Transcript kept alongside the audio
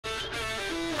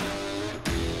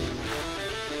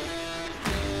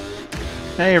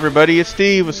Hey everybody, it's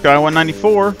Steve with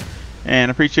Sky194, and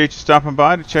I appreciate you stopping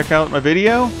by to check out my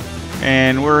video.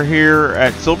 And we're here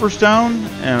at Silverstone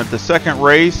and at the second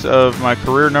race of my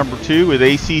career #2 with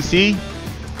ACC,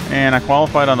 and I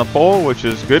qualified on the pole, which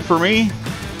is good for me.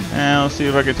 And let's see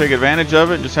if I can take advantage of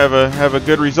it and just have a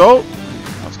good result.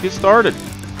 Let's get started.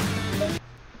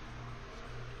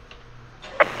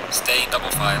 Stay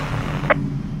double file.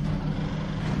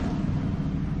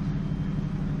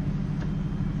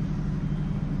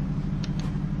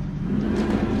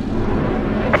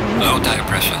 Low tire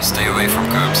pressure, stay away from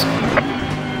curbs.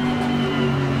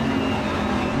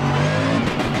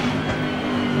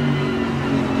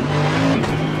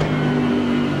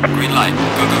 Green light,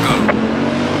 go, go, go.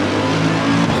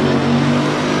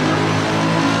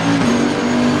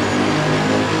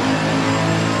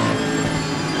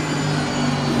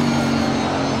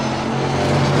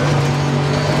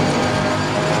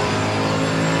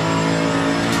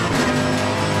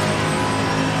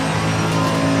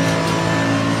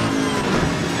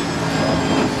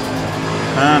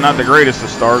 Not the greatest of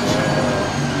starts.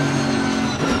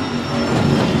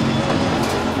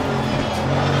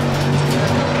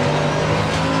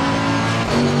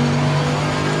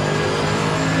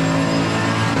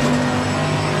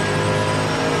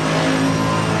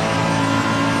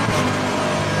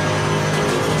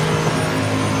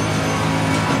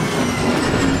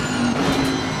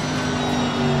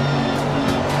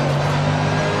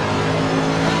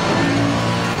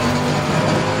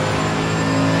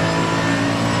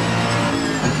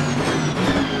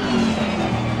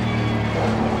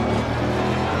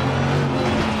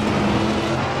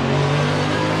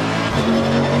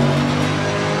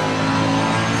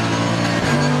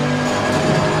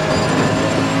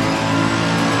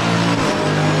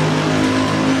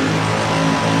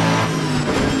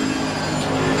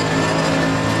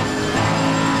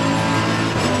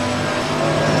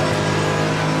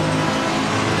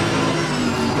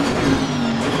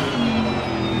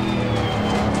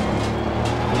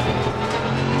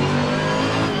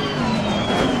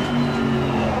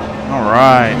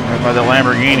 Alright, by the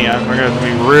Lamborghini, I figured it's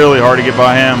going to be really hard to get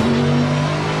by him.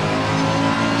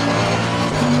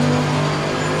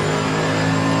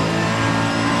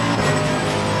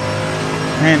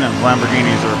 Man, those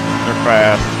Lamborghinis they're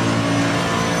fast.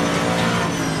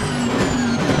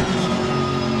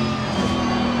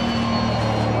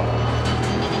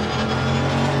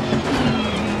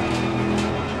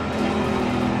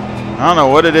 I don't know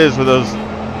what it is with those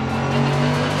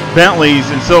Bentleys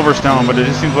in Silverstone, but it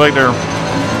just seems like they're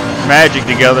magic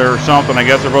together or something. I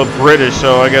guess they're both British,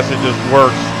 so I guess it just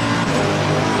works.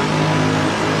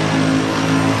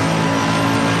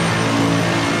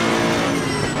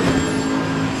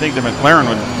 I think the McLaren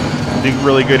would do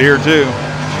really good here too.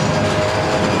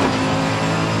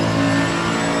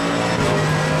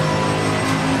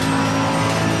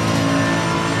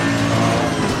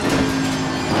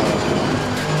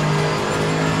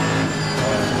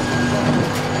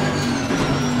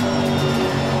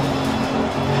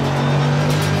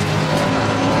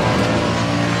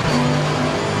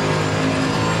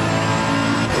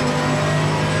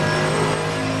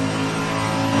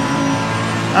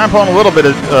 I'm pulling a little bit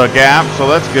of gap, so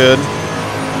that's good.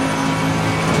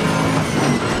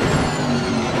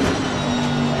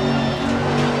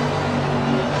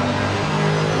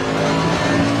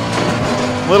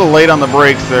 A little late on the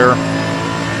brakes there.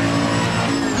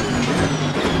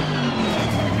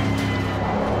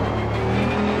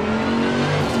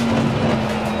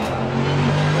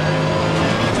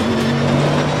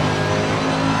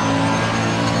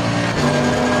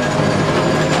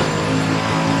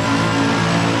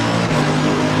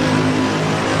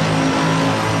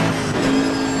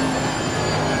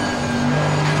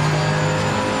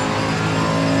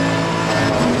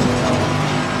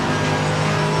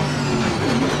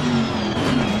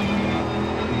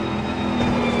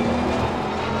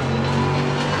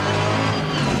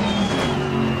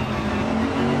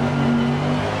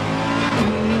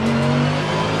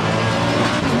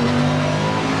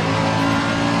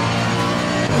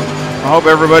 I hope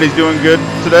everybody's doing good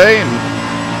today, and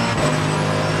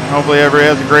hopefully everybody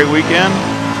has a great weekend,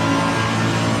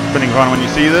 depending upon when you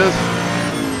see this.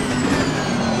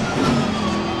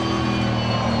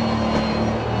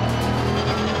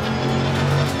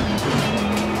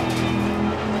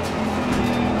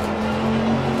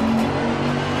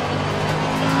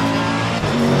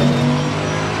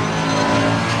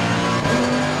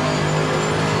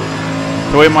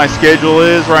 The way my schedule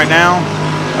is right now,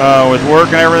 with work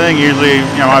and everything, usually,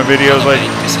 you know, my videos, like,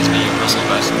 This is me, Russell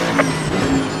West.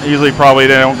 usually probably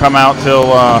they don't come out till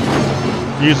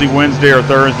usually Wednesday or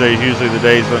Thursday is usually the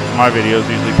days that my videos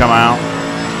usually come out.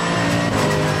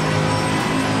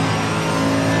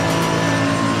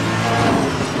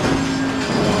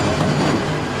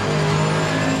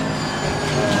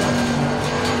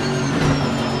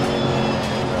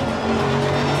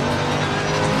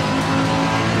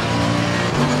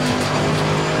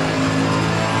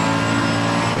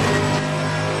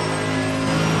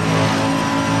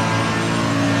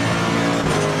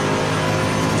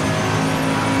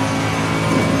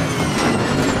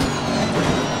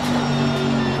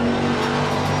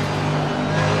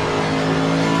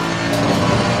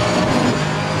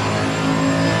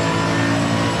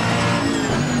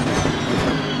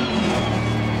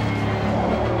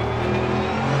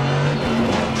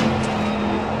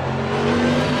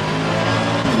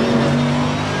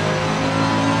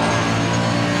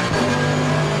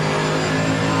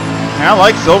 I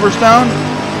like Silverstone.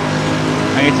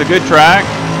 I mean, it's a good track.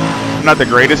 I'm not the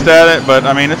greatest at it, but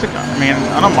I mean,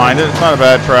 I don't mind it. It's not a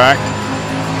bad track.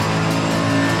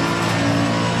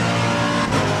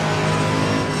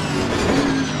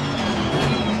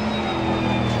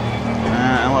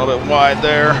 A little bit wide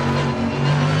there.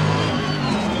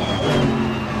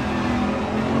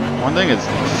 One thing, it's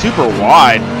super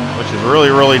wide, which is really,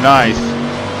 really nice.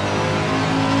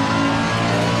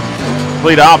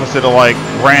 Complete opposite of like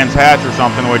Brands Hatch or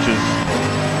something, which is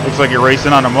looks like you're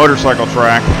racing on a motorcycle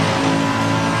track.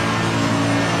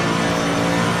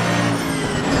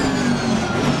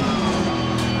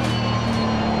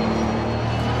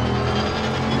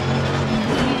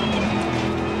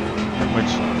 Which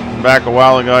back a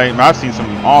while ago, I've seen some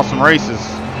awesome races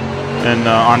and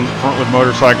on front with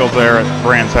motorcycles there at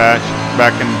Brands Hatch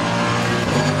back in,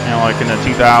 you know, like in the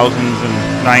 2000s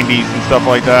and 90s and stuff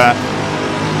like that.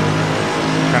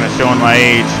 Kind of showing my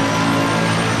age.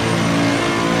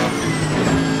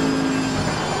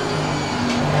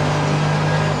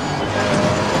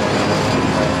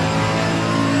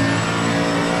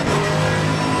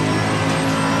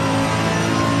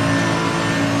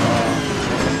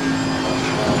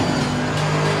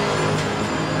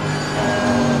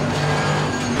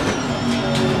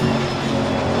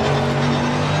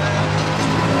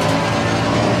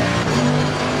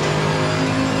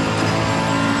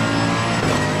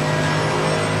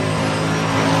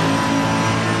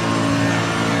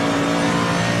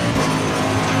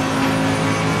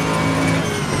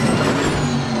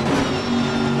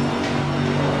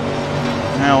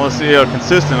 Now let's see how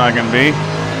consistent I can be.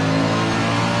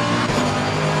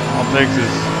 All it takes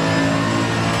is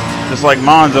just like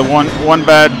Monza, one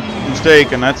bad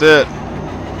mistake and that's it.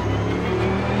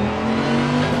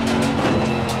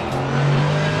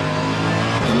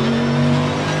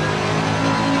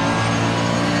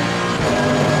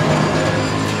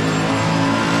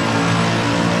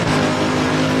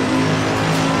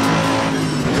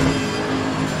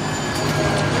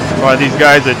 By these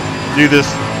guys that do this,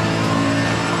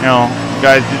 you know,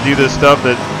 guys that do this stuff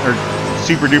that are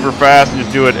super duper fast and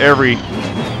just do it every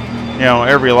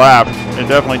lap. It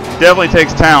definitely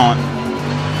takes talent.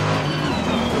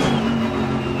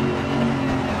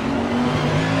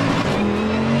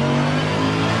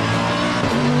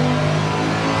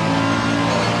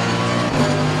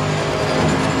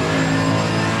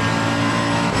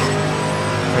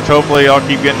 Which hopefully I'll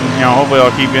keep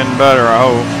getting, better, I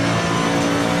hope.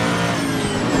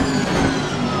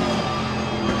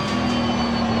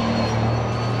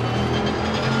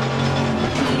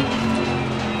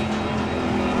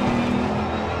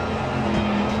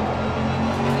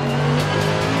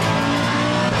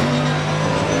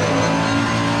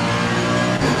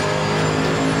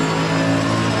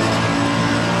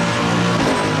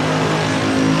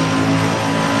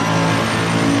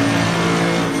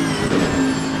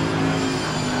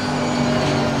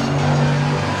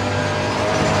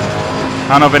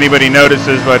 I don't know if anybody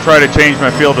notices, but I try to change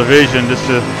my field of vision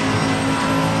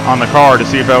on the car to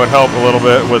see if that would help a little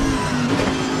bit with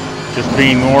just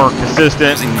being more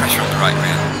consistent. Losing pressure on the right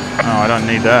rear. Oh, I don't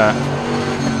need that.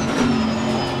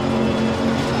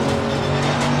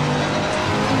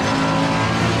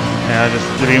 Yeah, just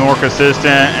to be more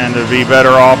consistent and to be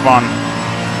better off on,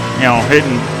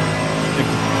 hitting,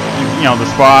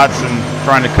 the spots and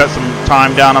trying to cut some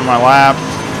time down on my laps.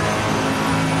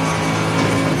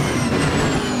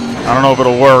 I don't know if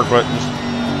it'll work, but just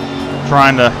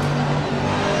trying to,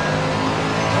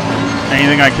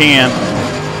 anything I can.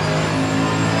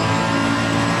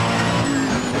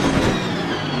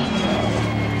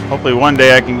 Hopefully one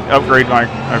day I can upgrade my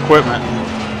equipment.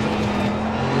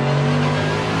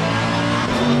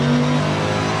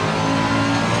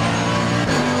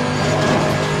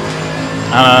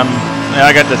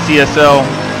 I got the CSL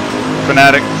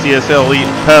Fanatic CSL Elite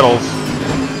pedals,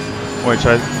 which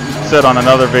I said on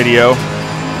another video,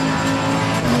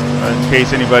 in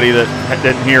case anybody that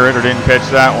didn't hear it or didn't catch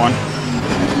that one.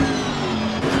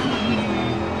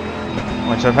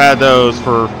 Which I've had those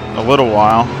for a little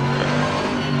while,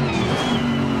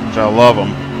 which I love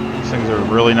them. These things are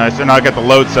really nice, and I got the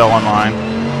load cell on mine,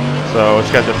 so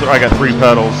it's got I got 3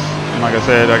 pedals, and like I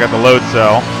said, I got the load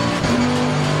cell.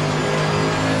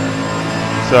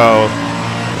 So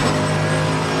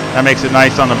that makes it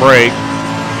nice on the brake.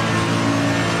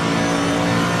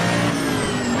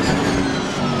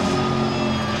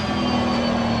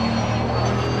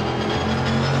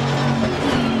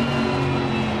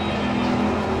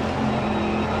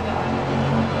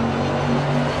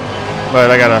 But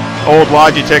I got an old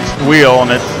Logitech wheel,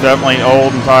 and it's definitely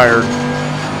old and tired.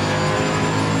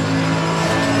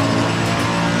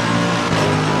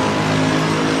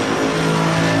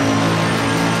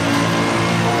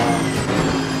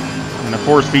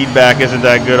 force feedback isn't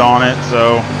that good on it,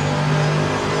 so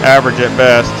average at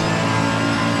best.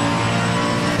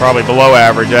 Probably below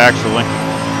average, actually.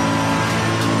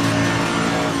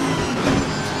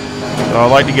 So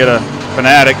I'd like to get a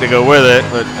Fanatic to go with it,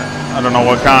 but I don't know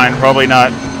what kind. Probably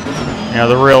not, you know,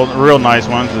 the real nice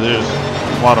ones. There's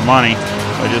a lot of money.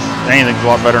 But just anything's a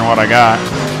lot better than what I got.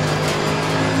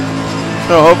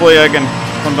 So hopefully I can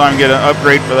sometime get an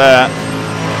upgrade for that.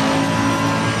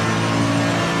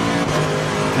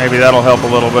 Maybe that'll help a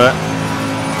little bit.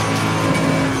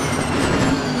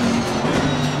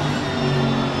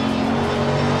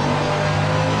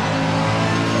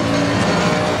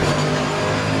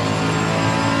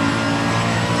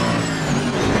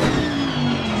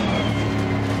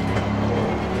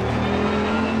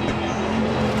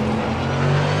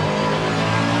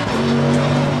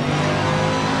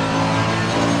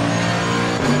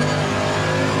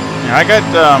 I got,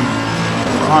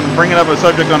 on bringing up a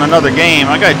subject on another game,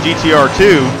 I got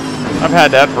GTR2. I've had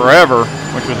that forever,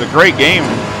 which was a great game.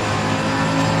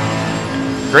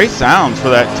 Great sounds for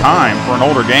that time, for an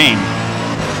older game.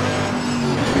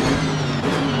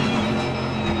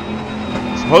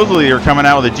 Supposedly they're coming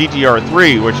out with a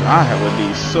GTR3, which would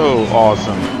be so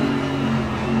awesome.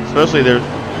 Especially they're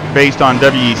based on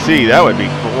WEC, that would be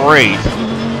great.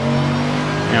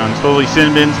 You know, and supposedly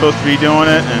Sinbin's supposed to be doing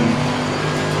it, and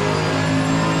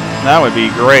that would be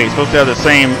great. It's supposed to have the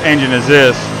same engine as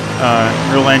this,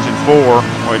 Real Engine 4,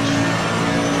 which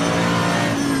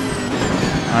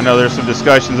I know there's some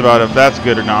discussions about if that's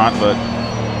good or not, but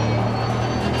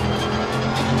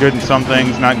good in some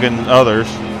things, not good in others.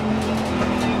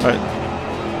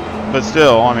 But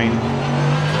still, I mean,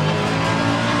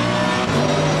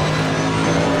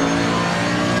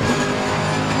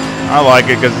 I like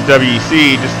it because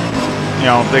WEC, just, you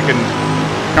know, they can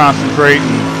concentrate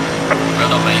and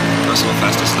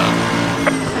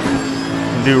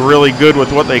do really good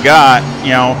with what they got.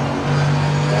 You know,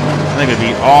 I think it'd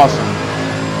be awesome.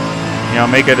 You know,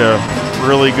 make it a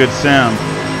really good sim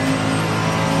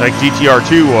like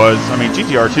GTR2 was. I mean,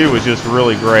 GTR2 was just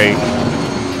really great.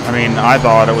 I mean, I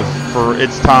thought it was for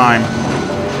its time.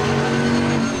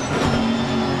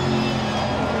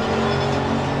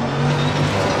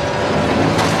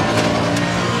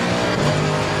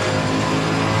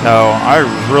 No, I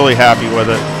was really happy with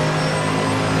it.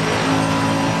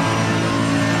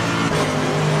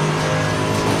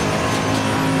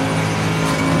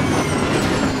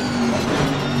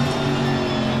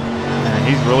 And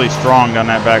he's really strong down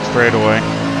that back straightaway.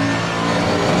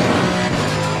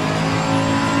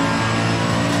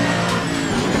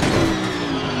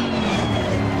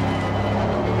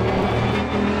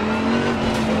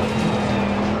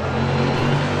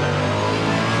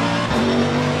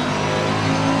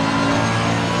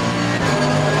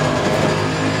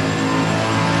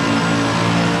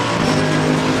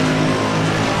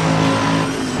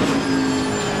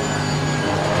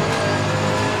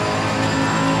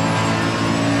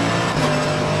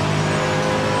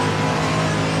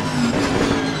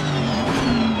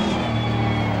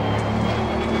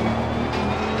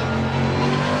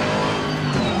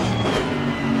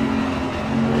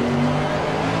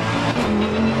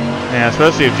 Yeah,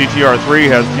 especially if GTR3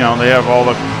 has, you know, they have all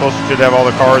the, should have all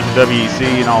the cars in WEC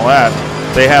and all that.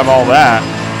 They have all that,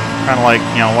 kind of like,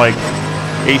 you know, like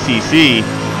ACC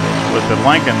with the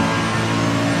Lincoln.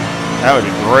 That would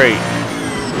be great.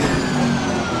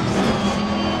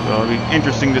 So it'll be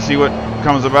interesting to see what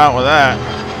comes about with that.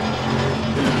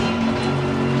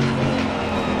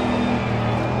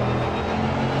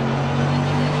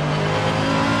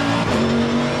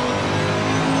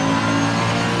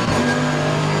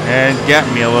 Yeah, it's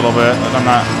getting me a little bit, but I'm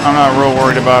not real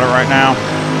worried about it right now.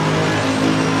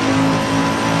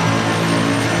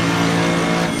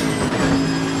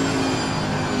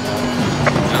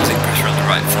 Losing pressure on the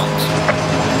right front.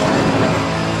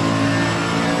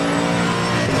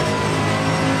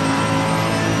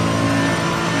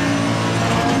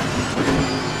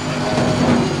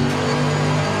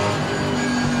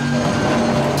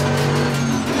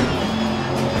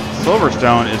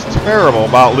 Silverstone is terrible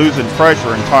about losing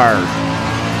pressure in tires.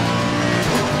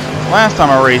 Last time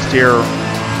I raced here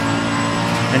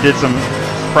and did some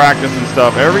practice and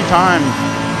stuff, every time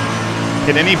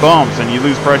hit any bumps and you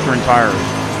lose pressure in tires.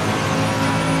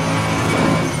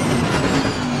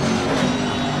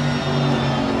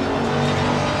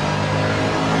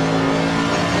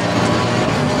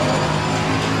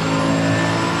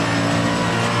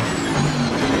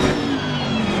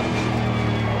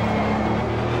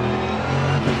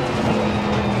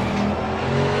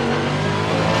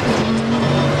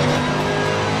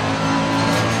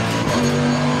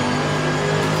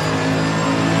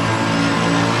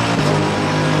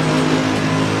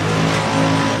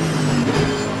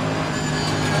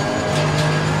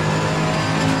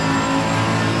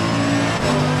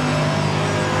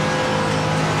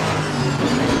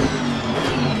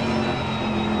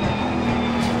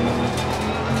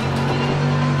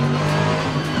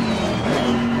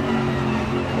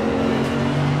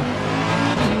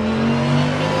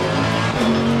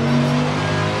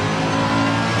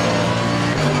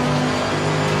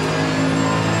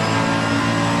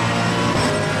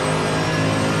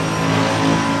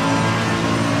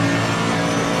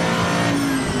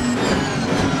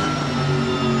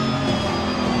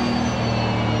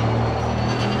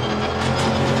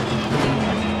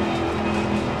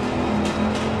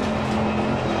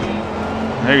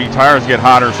 Maybe tires get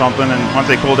hot or something, and once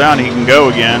they cool down, he can go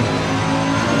again.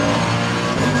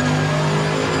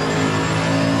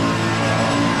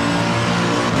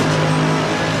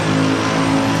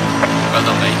 Well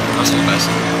done, mate. That's your best.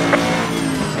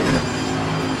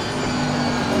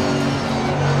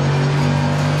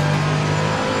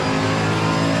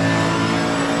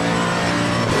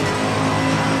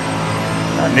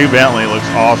 That new Bentley looks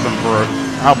awesome for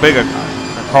how big a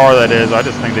car that is. I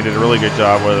just think they did a really good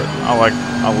job with it.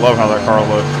 I love how that car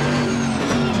looks.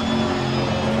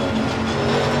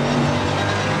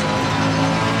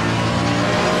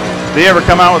 If they ever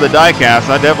come out with a die-cast,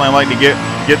 I'd definitely like to get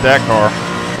that car.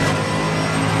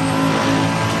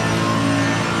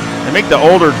 They make the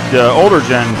older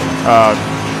gen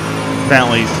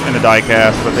Bentleys in a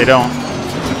die-cast, but they don't.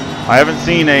 I haven't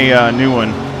seen a new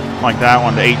one like that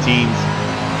one, the 18s.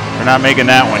 They're not making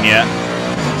that one yet.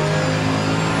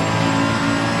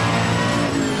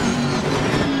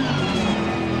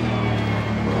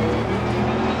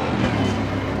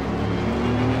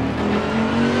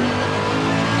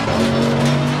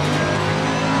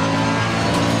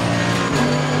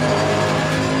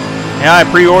 Yeah, I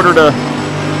pre-ordered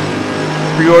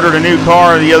a new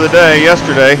car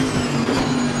yesterday.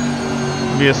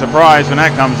 It'll be a surprise when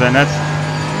that comes in.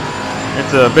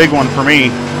 It's a big one for me.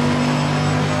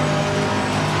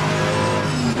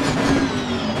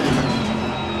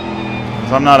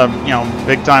 So I'm not a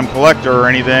big time collector or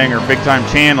anything, or big time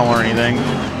channel or anything.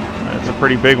 It's a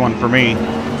pretty big one for me.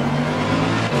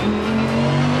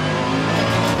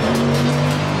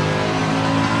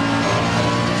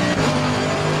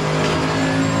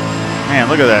 Man,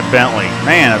 look at that Bentley.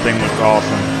 Man, that thing looks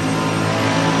awesome.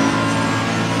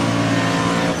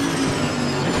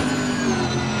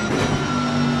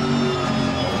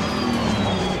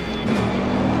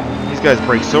 These guys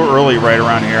brake so early right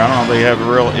around here. I don't know if they have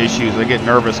real issues. I get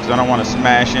nervous because I don't want to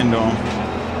smash into them.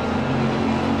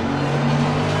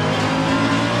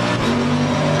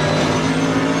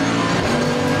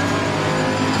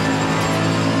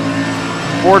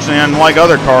 Fortunately, unlike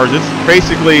other cars, it's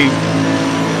basically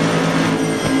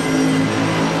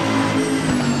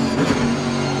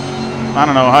I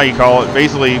don't know how you call it.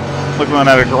 Basically, looking at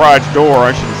a garage door.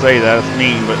 I shouldn't say that. It's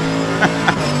mean, but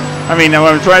I mean,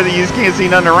 when I'm trying to, you just can't see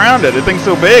nothing around it. The thing's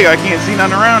so big, I can't see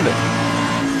nothing around it.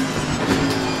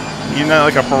 You know,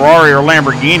 like a Ferrari or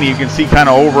Lamborghini, you can see kind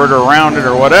of over it or around it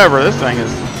or whatever. This thing is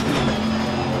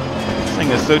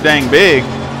so dang big.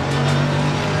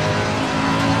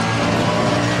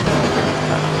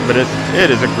 But it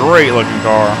is a great looking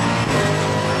car.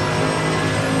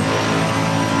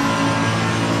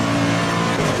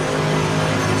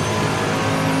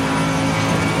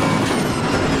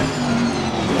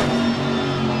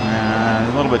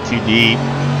 A little bit too deep.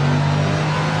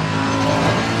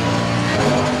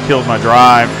 Kills my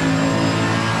drive.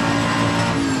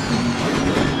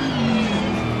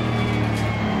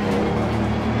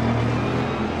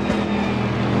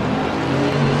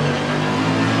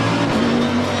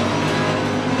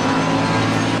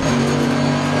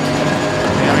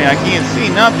 I mean, I can't see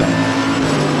nothing.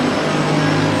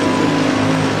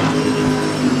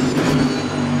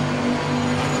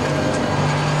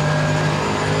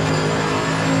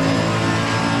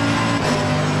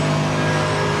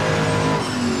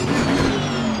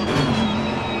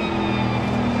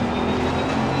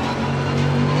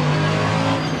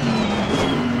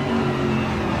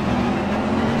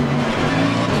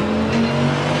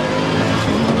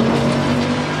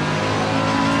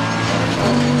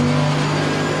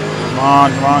 Come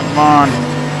on, come on, come on.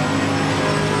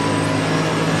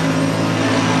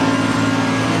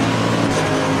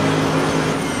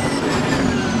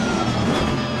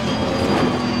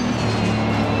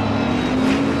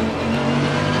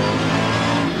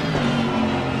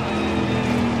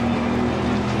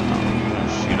 Oh,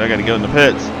 shoot, I gotta go in the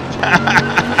pits.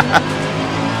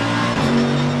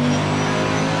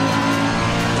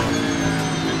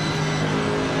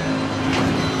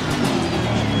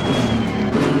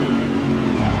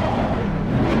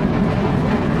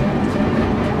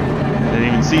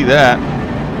 See that.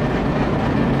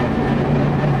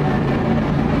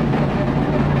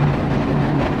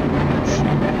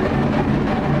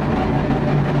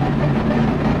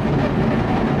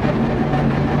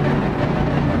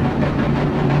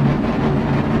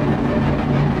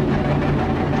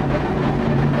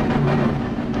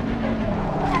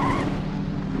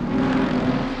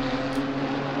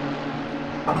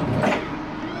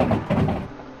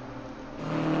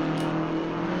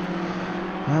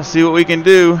 Let's see what we can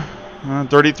do.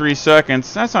 33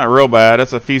 seconds. That's not real bad.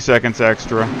 That's a few seconds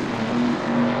extra.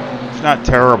 It's not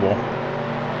terrible.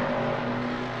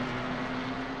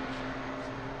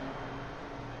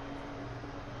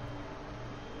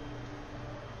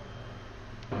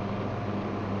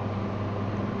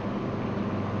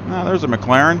 there's a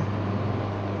McLaren.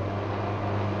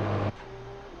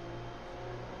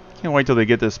 Can't wait till they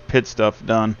get this pit stuff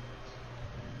done.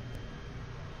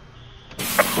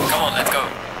 Come on, let's go.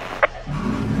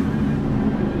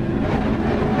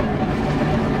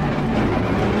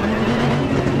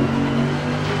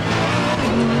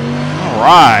 All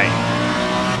right.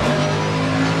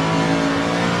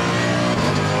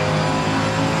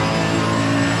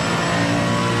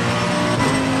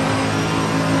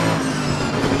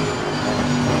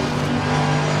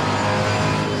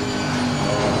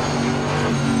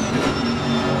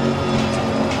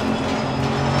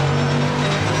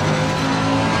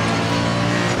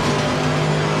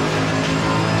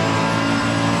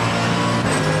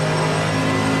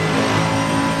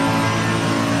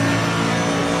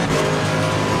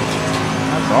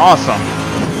 Awesome.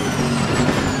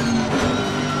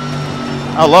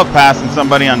 I love passing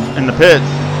somebody in the pits.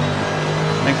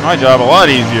 Makes my job a lot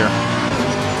easier.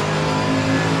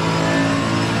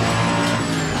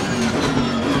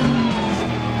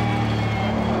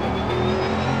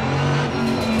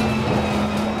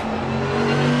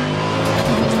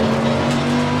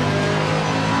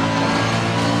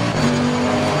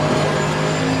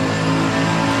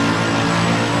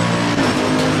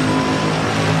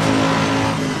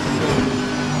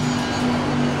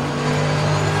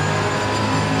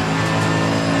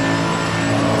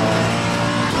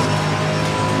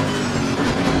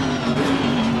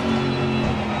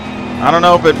 I don't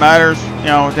know if it matters, you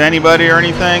know, to anybody or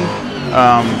anything,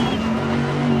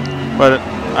 but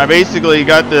I basically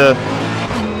got the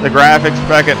graphics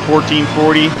back at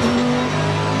 1440.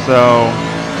 So,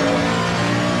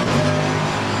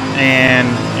 and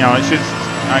you know, it should.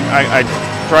 I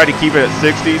try to keep it at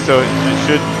 60, so it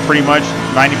should pretty much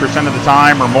 90% of the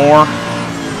time or more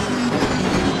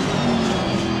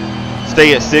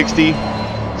stay at 60.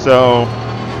 So.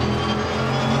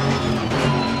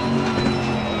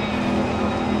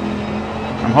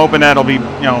 I'm hoping that'll be,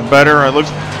 you know, better. It looks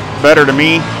better to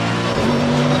me.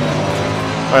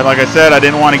 But like I said, I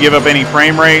didn't want to give up any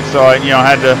frame rate, so I, you know,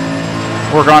 had to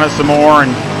work on it some more.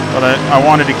 But I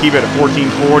wanted to keep it at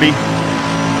 1440.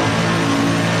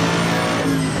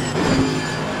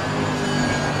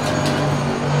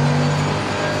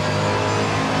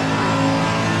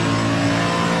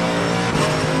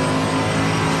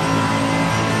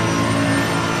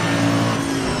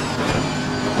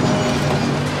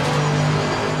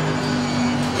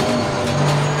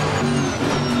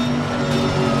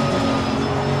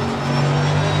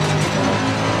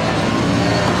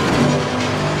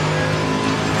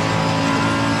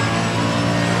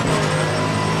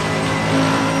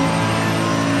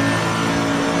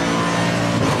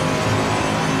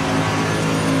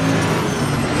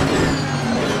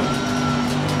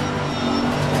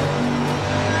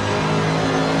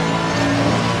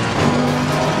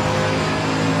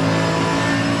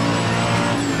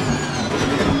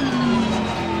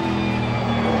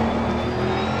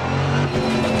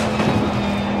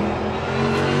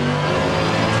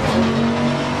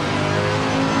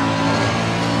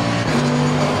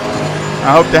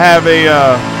 I hope to have a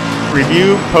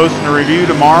posting a review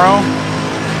tomorrow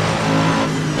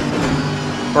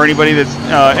for anybody that's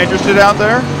interested out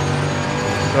there.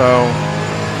 So,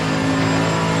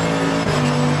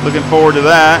 looking forward to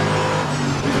that.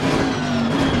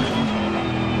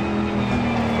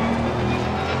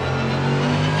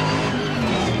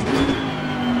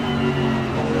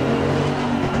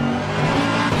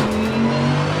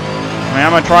 I mean,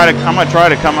 I'm gonna try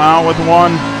to come out with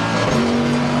one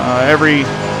every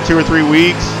 2 or 3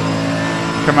 weeks.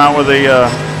 Come out with a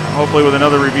hopefully with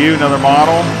another review, another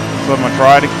model. So I'm gonna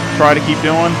try to keep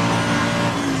doing.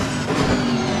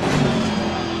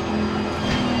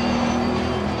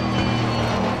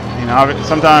 You know,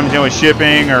 sometimes, you know, with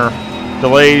shipping or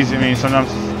delays, I mean,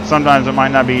 sometimes it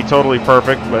might not be totally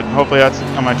perfect, but hopefully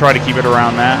I'm gonna try to keep it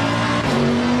around that.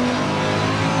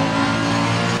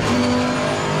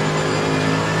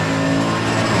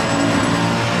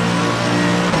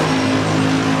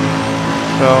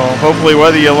 So hopefully,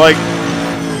 whether you like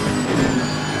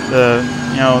the,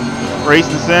 you know,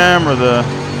 racing sim or the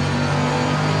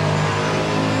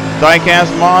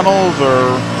diecast models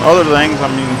or other things, I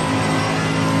mean,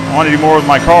 I want to do more with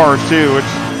my cars too, which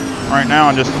right now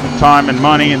I'm just time and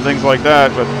money and things like that.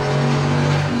 But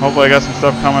hopefully, I got some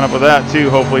stuff coming up with that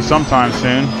too. Hopefully, sometime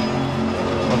soon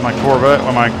with my Corvette,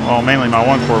 well, mainly my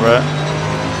one Corvette.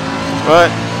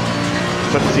 But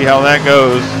just have to see how that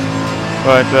goes.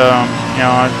 But you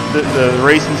know, the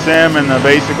racing sim and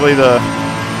basically the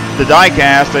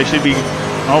diecast, I should be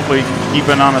hopefully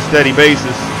keeping on a steady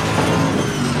basis.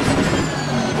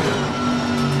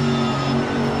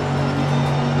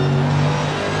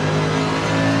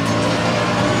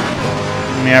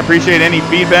 I mean, I appreciate any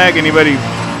feedback. Anybody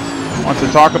wants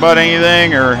to talk about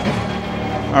anything, or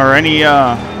any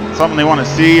something they want to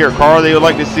see, or car they would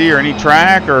like to see, or any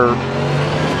track, or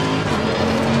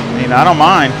I mean, I don't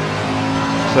mind.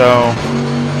 So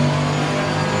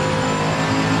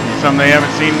something they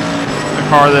haven't seen, a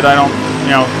car that I don't,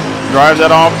 drive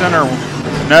that often or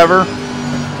never.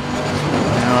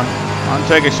 I'll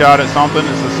take a shot at something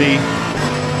just to see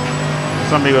if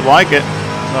somebody would like it.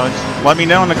 So just let me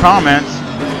know in the comments.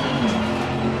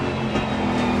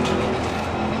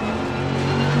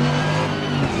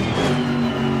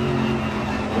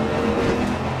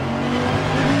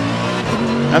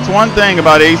 That's one thing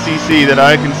about ACC that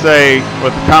I can say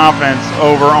with confidence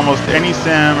over almost any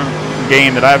sim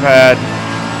game that I've had,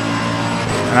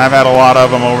 and I've had a lot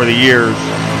of them over the years.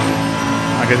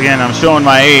 Like, again, I'm showing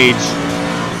my age,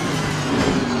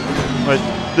 but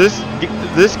this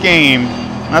game,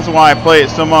 that's why I play it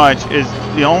so much, is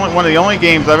one of the only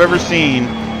games I've ever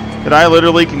seen that I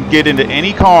literally can get into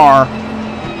any car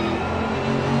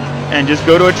and just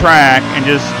go to a track and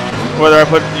just, whether I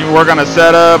work on a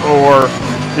setup or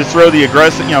just throw the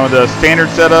aggressive, the standard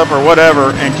setup or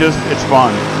whatever, and just, it's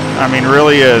fun. I mean,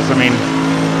 really is. I mean,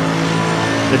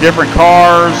 the different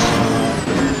cars,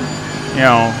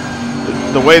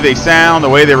 the way they sound, the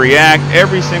way they react,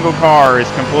 every single car is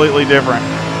completely different.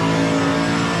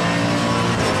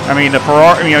 I mean, the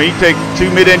Ferrari, you take two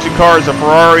mid-engine cars, a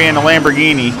Ferrari and a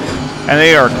Lamborghini, and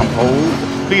they are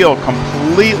feel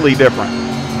completely different.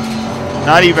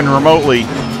 Not even remotely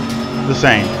the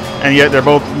same. And yet they're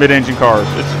both mid-engine cars.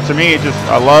 To me,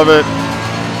 I love it.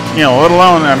 Let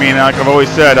alone, I mean, like I've always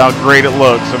said, how great it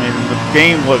looks. I mean, the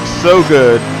game looks so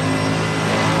good.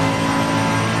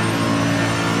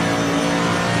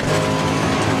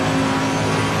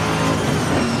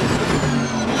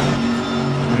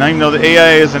 And even though the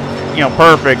AI isn't,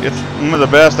 perfect, it's one of the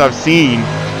best I've seen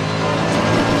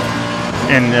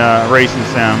in racing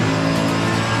sim.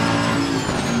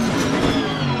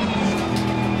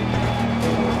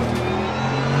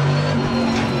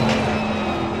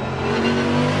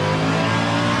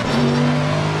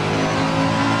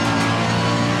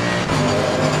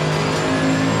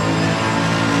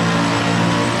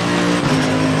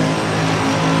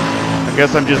 I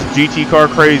guess I'm just GT car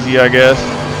crazy, I guess.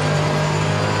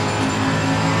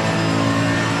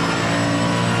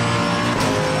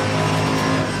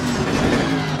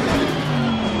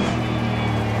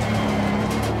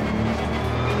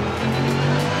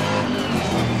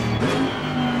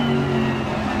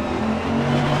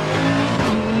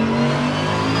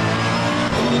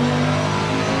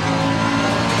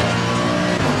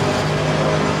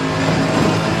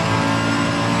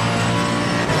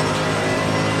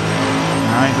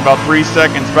 About 3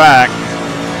 seconds back.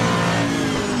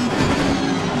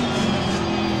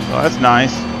 So that's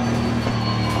nice.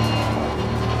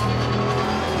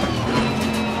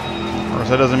 Of course,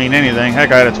 that doesn't mean anything.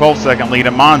 Heck, I had a 12-second lead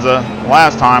at Monza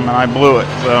last time and I blew it.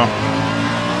 So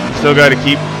still got to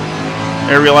keep,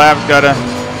 every lap's got to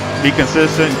be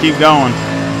consistent and keep going.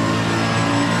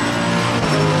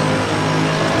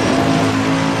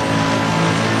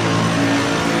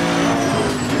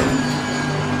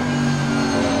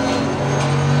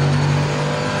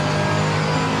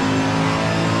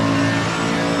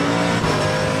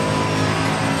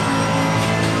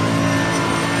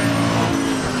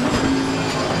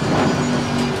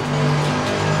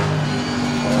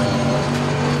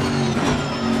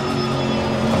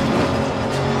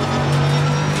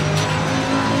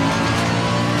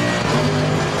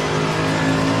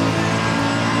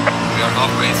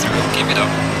 Halfway through, keep it up.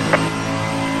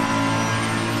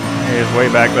 He is way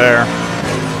back there.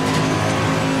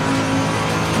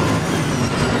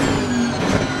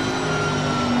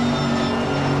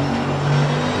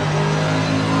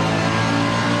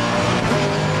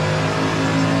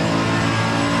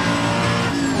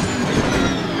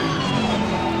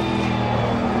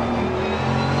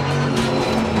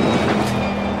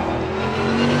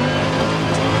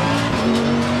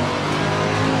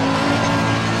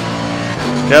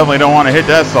 Definitely don't want to hit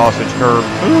that sausage curve.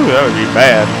 Ooh, that would be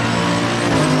bad.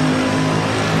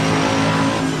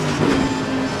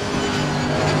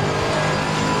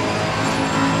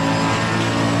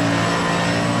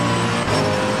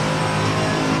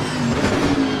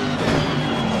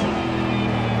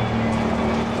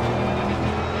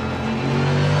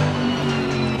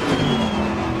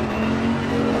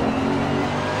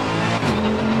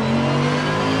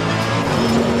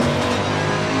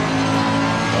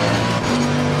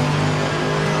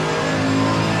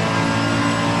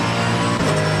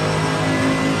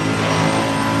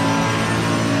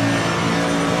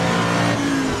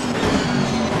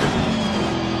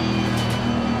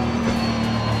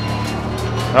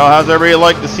 Well, how's everybody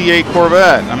like the C8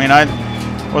 Corvette? I mean, I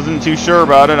wasn't too sure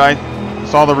about it. I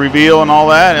saw the reveal and all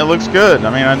that. It looks good.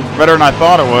 I mean, better than I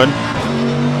thought it would.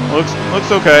 Looks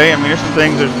okay. I mean, there's some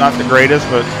things that are not the greatest,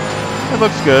 but it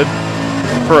looks good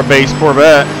for a base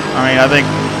Corvette. I mean, I think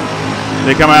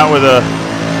they come out with a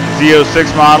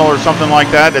Z06 model or something like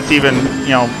that. That's even,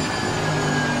 you know,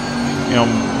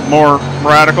 more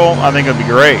radical. I think it'd be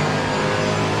great.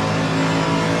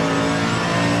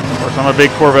 Of course, I'm a big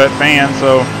Corvette fan,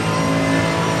 so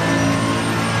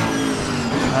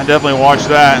I definitely watch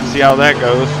that and see how that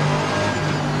goes.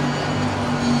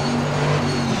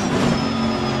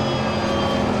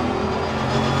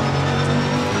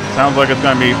 Sounds like it's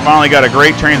going to be finally got a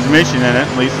great transmission in it.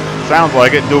 At least it sounds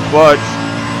like it. Dual clutch,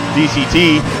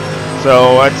 DCT.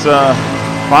 So that's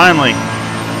finally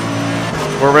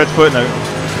Corvette's putting a.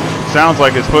 Sounds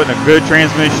like it's putting a good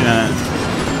transmission in it.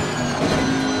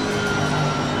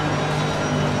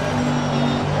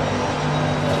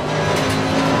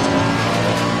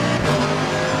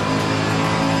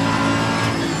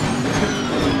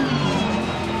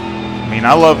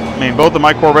 I mean, both of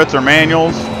my Corvettes are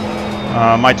manuals.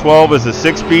 My 12 is a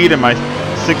 6-speed and my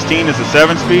 16 is a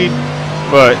 7-speed.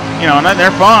 But, you know, and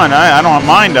they're fun. I don't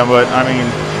mind them, but, I mean,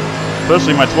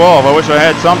 especially my 12, I wish I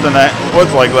had something that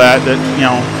was like that, you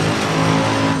know,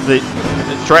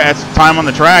 that's time on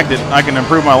the track that I can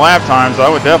improve my lap times. I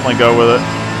would definitely go with it.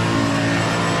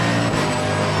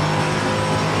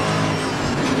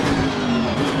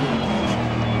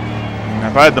 And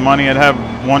if I had the money, I'd have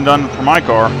one done for my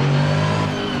car.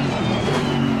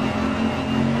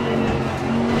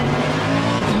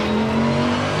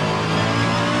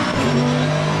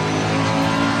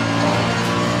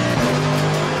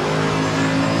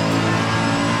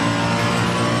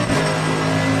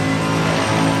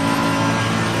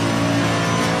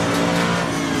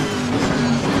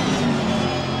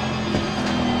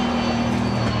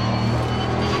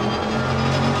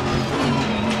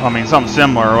 I mean, something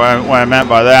similar. What I meant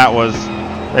by that was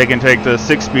they can take the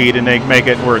 6-speed and they make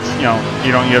it where it's, you know,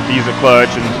 you have to use a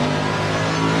clutch and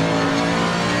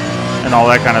all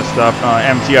that kind of stuff.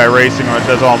 MTI Racing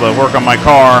does all the work on my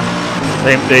car.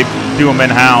 They do them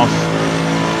in-house.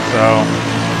 So,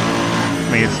 I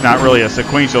mean, it's not really a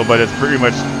sequential, but it's pretty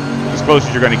much as close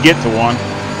as you're going to get to one.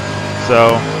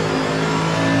 So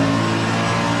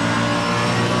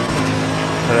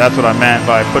that's what I meant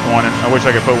by putting one in. I wish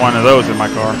I could put one of those in my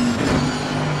car.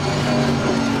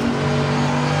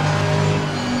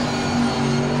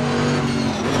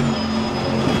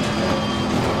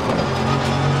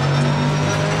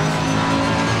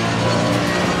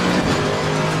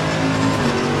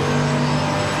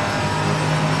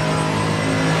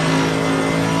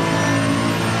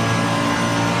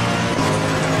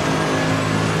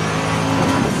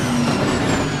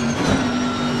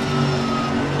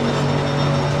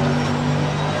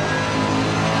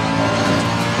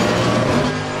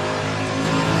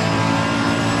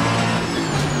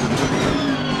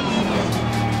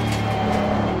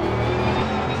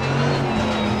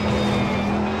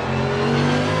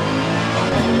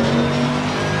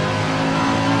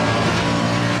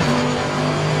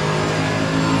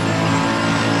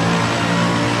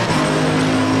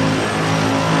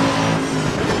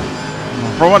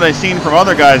 From what I've seen from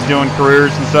other guys doing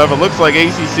careers and stuff, it looks like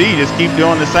ACC just keep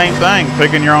doing the same thing,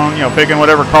 picking your own, you know, picking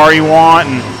whatever car you want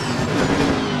and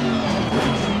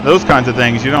those kinds of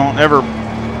things. You don't ever,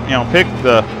 you know, pick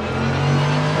the.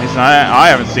 At least I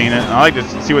haven't seen it. I like to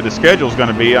see what the schedule's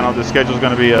going to be. I don't know if the schedule's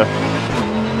going to be a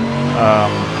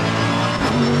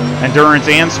endurance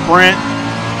and sprint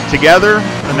together.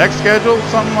 The next schedule,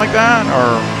 something like that,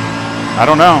 or I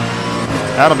don't know.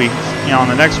 That'll be, you know, in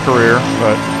the next career,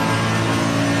 but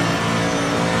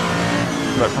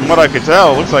from what I could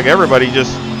tell, it looks like everybody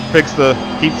just keeps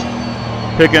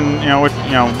picking, you know, with,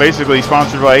 you know, basically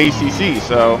sponsored by ACC.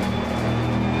 So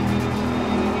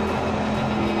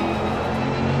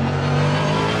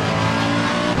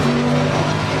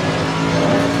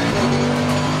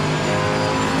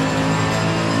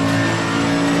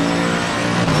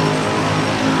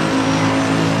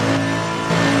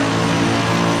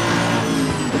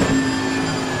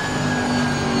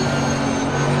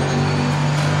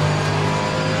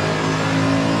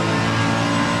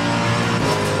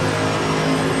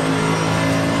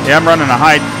yeah, I'm running a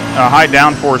high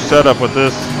downforce setup with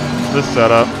this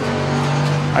setup.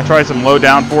 I tried some low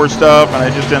downforce stuff and I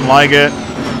just didn't like it.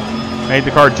 Made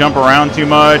the car jump around too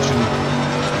much,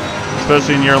 and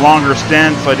especially in your longer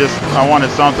stints. I wanted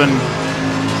something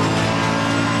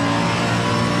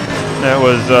that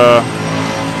was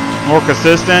more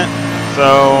consistent.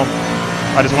 So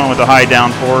I just went with the high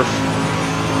downforce.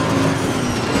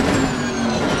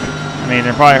 mean,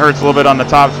 it probably hurts a little bit on the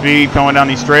top speed going down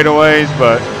these straightaways,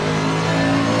 but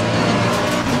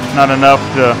not enough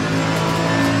to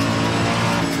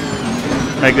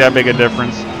make that big a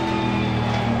difference.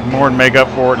 More than make up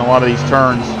for it in a lot of these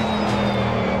turns.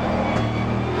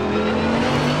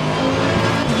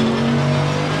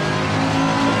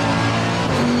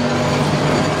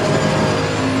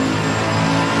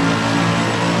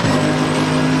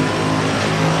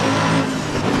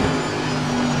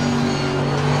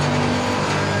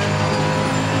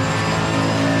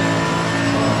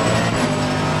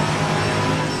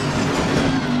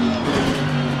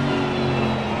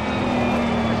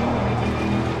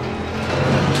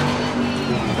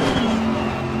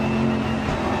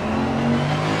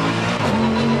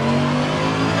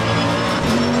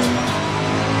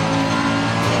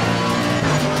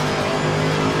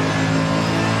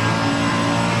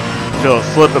 Feel it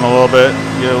slipping a little bit.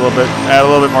 Get a little bit, add a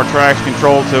little bit more traction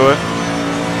control to it.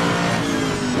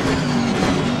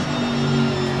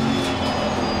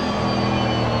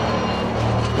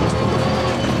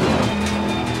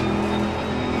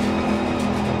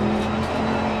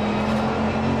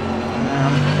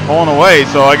 And pulling away,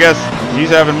 so I guess he's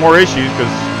having more issues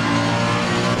because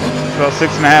it's about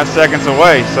 6.5 seconds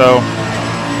away. So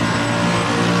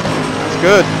that's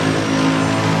good.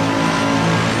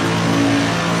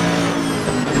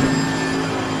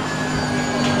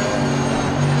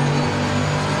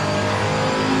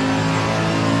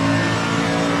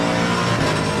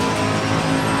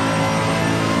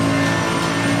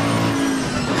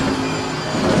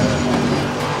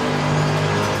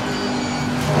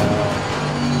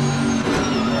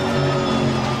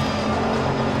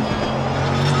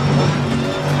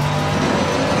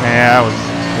 Yeah, that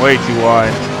was way too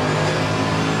wide.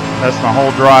 That's my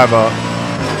whole drive up.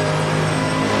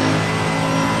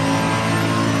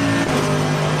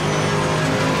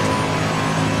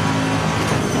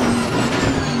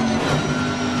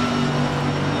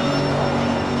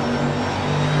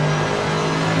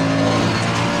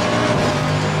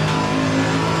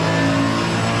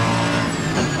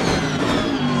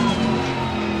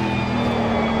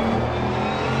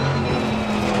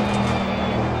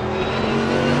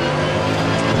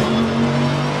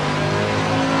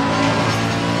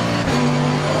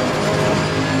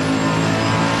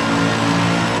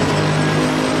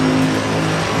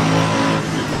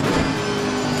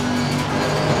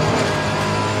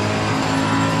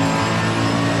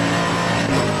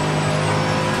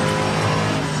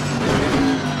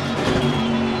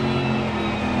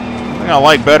 I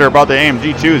like better about the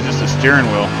AMG too is just the steering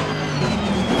wheel.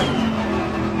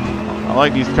 I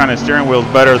like these kind of steering wheels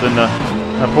better than the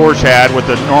Porsche had with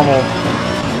the normal,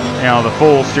 you know, the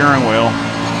full steering wheel.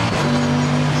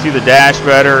 You see the dash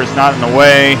better, it's not in the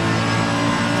way.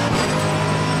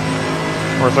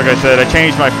 Of course, like I said, I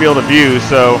changed my field of view,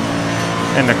 so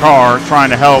in the car,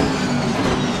 trying to help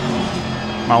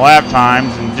my lap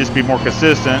times and just be more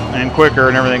consistent and quicker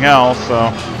and everything else,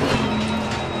 so.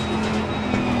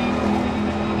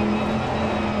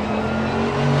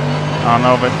 I don't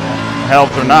know if it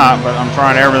helps or not, but I'm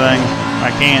trying everything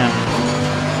I can.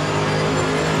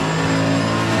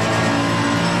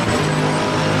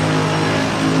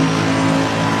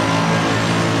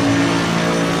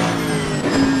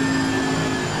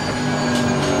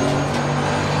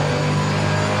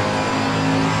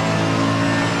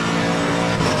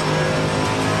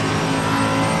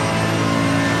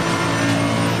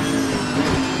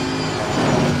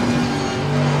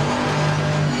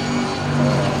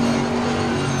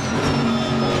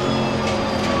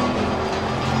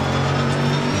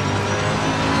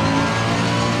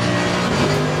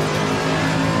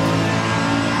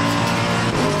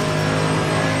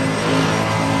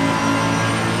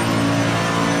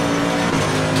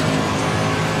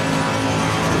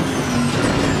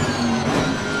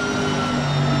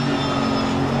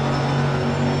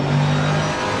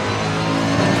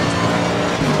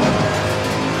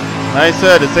 Like I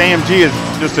said, this AMG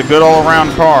is just a good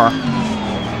all-around car.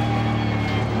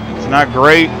 It's not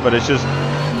great, but it's just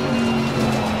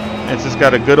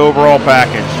got a good overall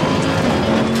package.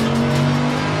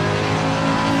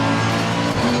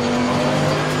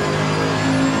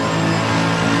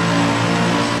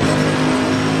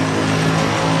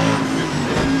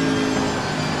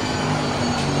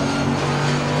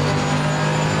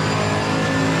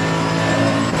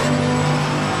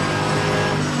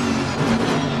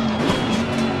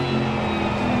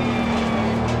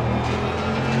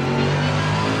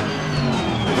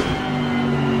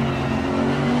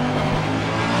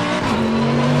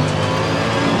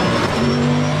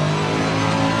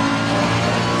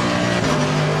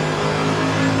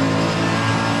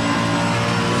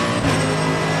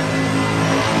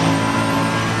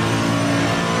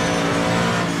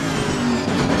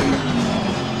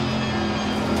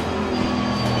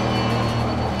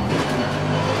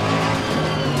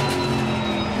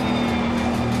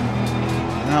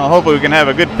 Now, hopefully we can have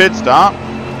a good pit stop.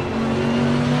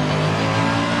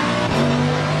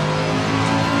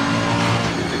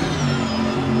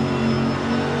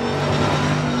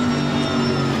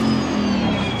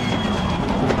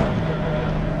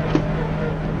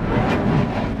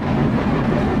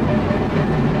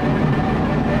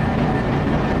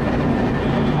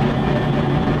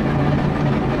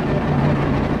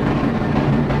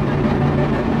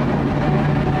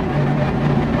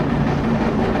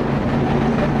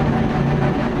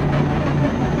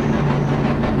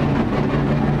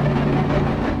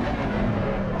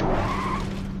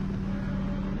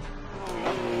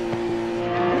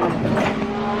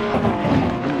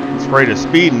 Rate of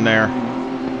speed in there.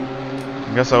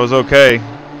 I guess I was okay.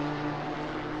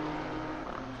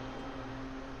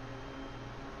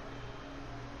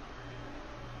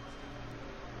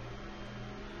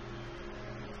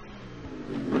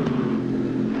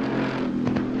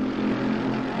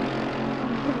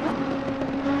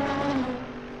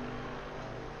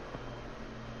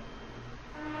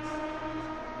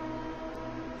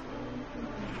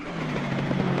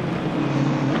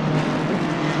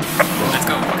 Let's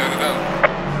go, go, go, go.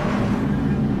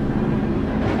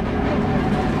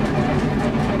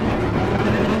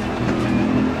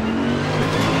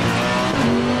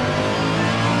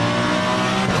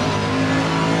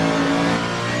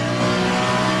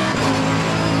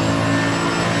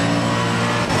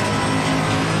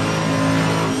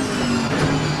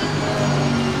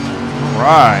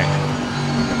 Right.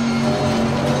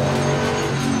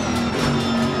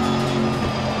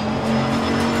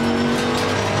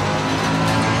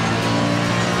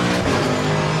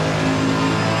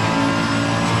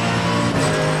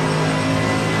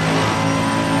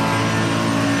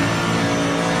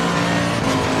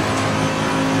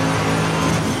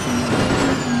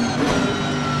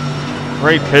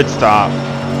 Great pit stop.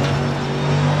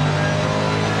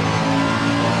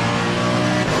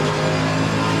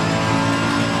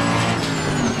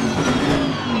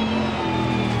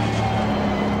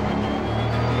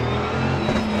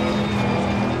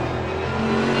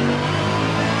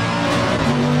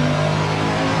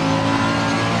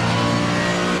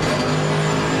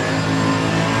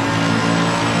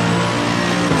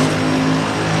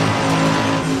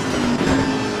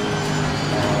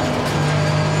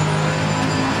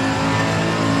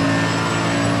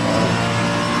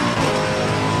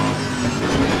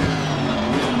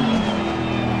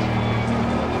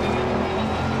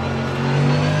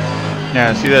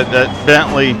 Yeah, see that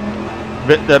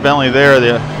Bentley there.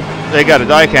 They got a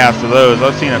die cast of those.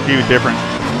 I've seen a few different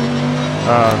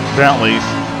Bentleys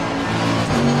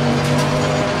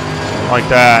like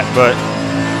that, but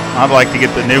I'd like to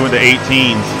get the new one, the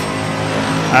 18s.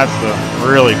 That's the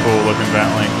really cool looking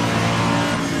Bentley.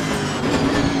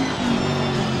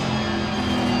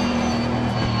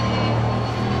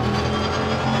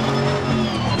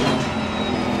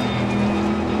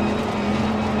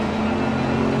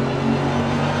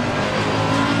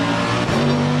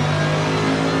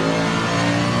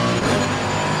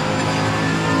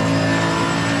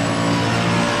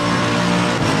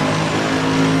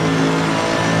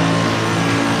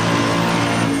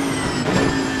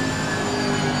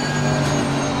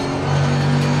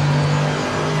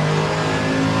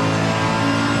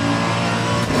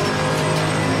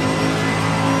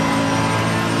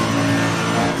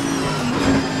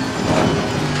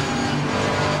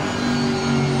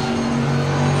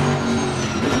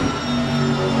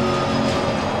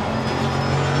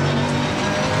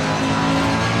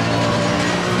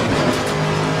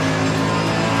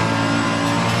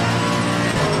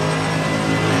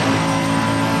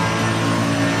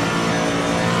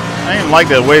 I even like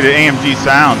the way the AMG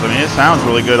sounds. I mean, it sounds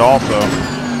really good also.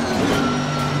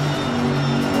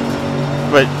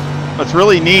 But what's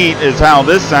really neat is how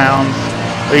this sounds.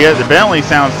 But yet the Bentley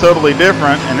sounds totally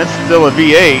different, and it's still a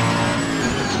V8.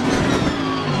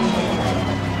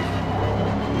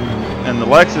 And the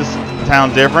Lexus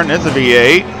sounds different. It's a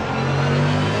V8.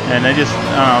 And they just,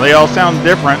 they all sound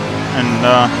different. And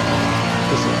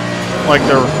just like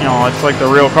they're, it's like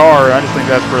the real car. I just think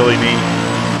that's really neat.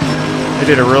 They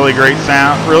did a really great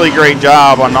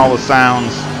job on all the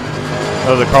sounds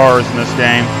of the cars in this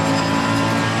game.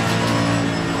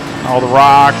 All the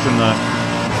rocks and the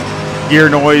gear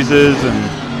noises and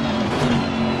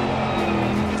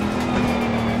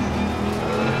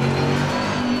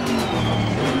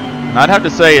I'd have to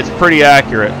say it's pretty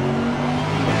accurate.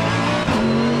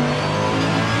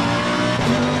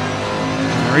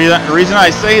 The reason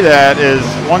I say that is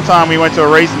one time we went to a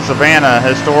race in Savannah,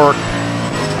 historic.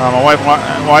 My wife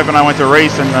and I went to a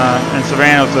race in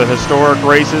Savannah. It's the historic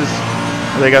races.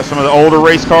 They got some of the older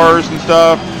race cars and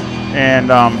stuff. and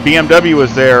BMW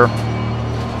was there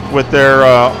with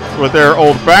their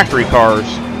old factory cars,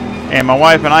 and my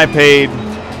wife and I paid,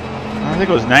 I think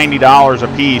it was $90 a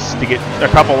piece to get a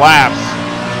couple laps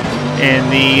in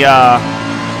the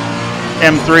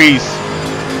M3's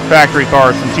factory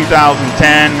cars from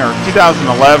 2010 or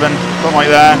 2011, something like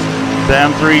that. The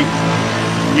M3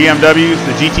 BMWs,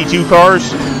 the GT2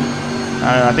 cars.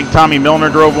 I think Tommy Milner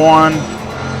drove one,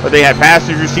 but they had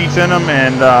passenger seats in them,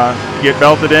 and you get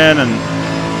belted in, and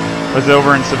was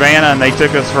over in Savannah, and they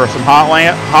took us for some hot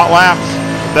laps.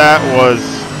 That was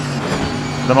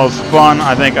the most fun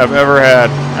I think I've ever had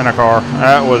in a car.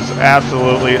 That was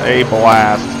absolutely a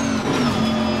blast.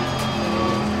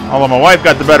 Although my wife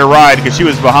got the better ride because she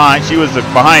was behind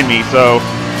me, so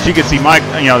she could see my,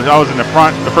 I was in the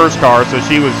front, the first car, so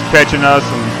she was catching us,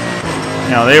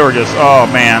 and they were just,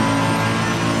 oh man,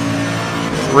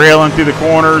 railing through the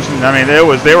corners, and I mean they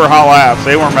were hot laps.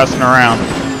 They weren't messing around.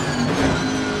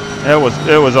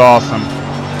 It was awesome.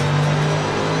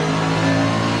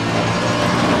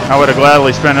 I would have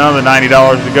gladly spent another $90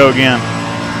 to go again.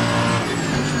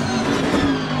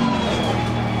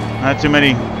 Not too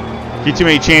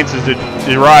many chances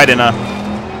to ride in a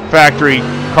factory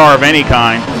car of any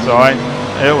kind, so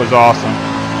it was awesome.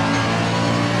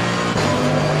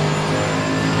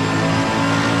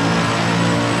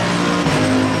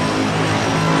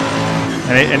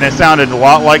 And it sounded a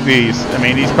lot like these. I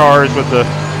mean, these cars with the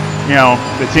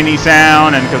the tinny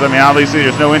sound, and because I mean obviously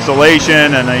there's no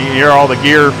insulation, and you hear all the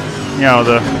gear,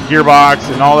 the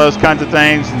gearbox and all those kinds of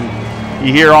things, and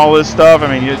you hear all this stuff.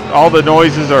 I mean, all the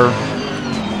noises are,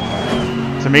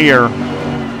 to me, are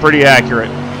pretty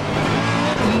accurate.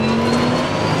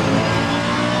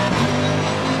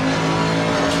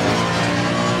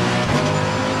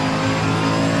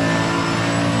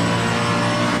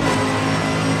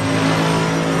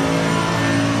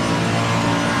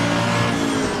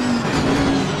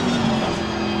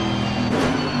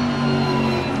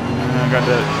 Got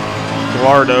that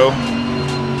Gallardo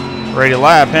ready to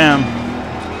lap him.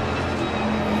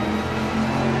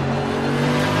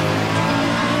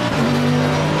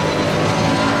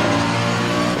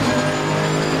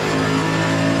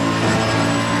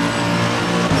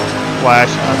 Flash,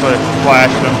 that's what it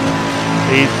flashed him.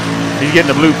 He's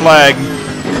getting the blue flag.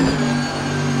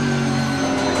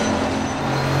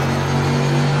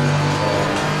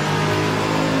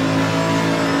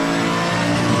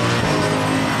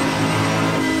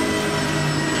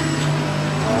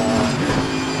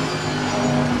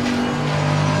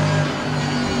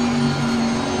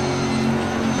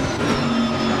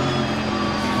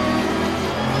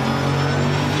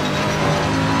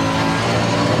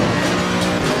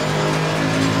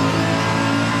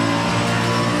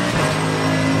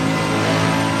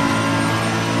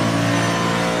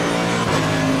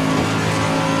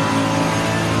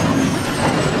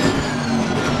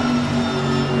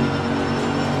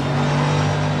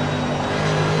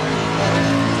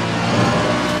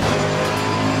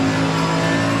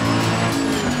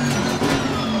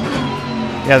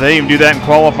 Yeah, they even do that in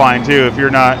qualifying too. If you're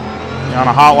not on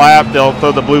a hot lap, they'll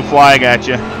throw the blue flag at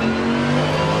you,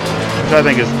 which I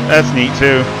think that's neat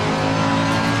too.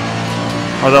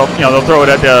 Or they'll throw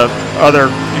it at the other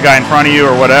guy in front of you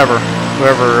or whatever,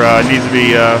 whoever needs to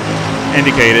be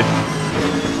indicated.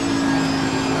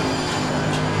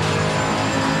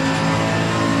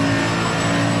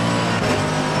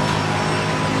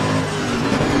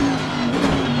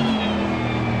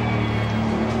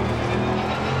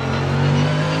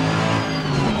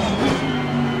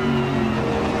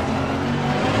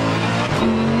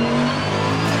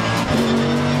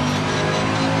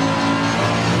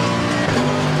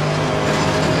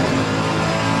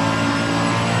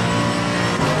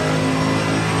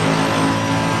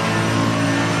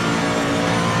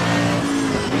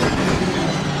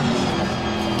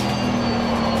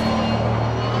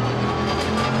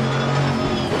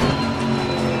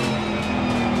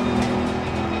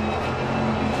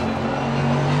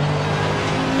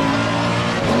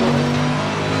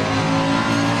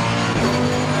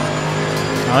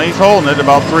 Well, he's holding it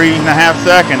about 3.5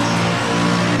 seconds.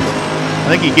 I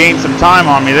think he gained some time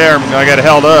on me there. I got it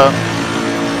held up.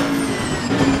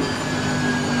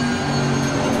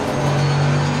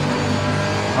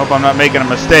 Hope I'm not making a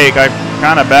mistake. I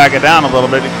kind of back it down a little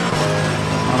bit.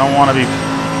 I don't want to be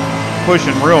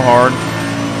pushing real hard.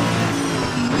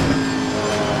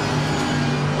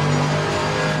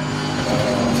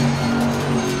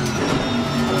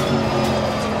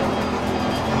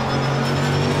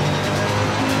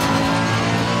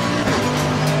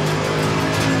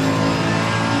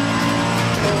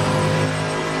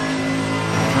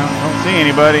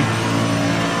 Anybody?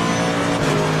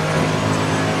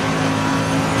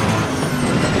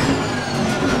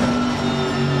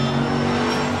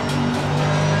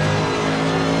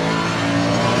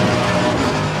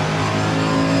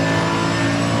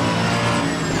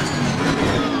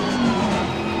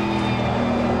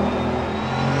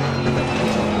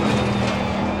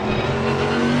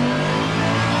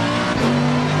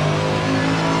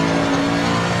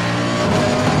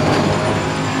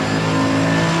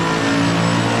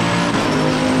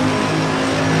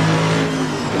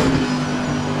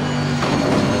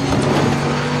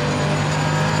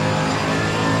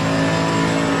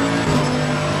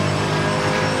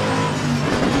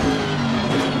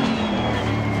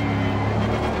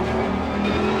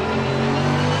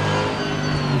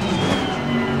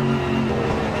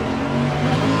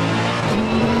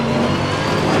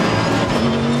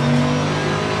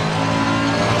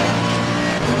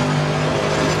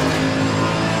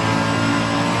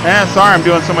 Yeah, sorry I'm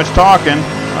doing so much talking.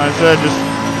 Like I said,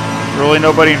 just really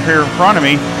nobody here in front of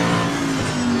me.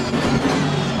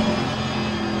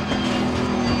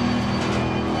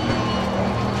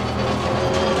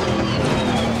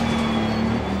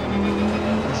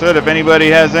 Like I said, if anybody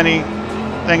has anything,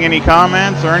 any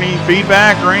comments or any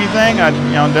feedback or anything, I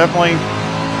definitely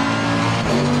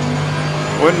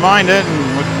wouldn't mind it,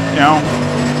 and would,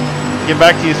 get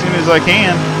back to you as soon as I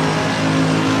can.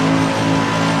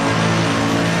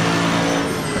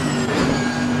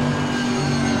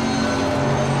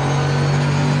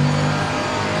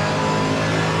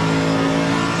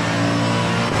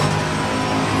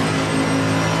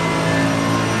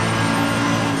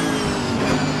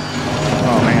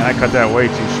 Oh man, I cut that way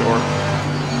too short.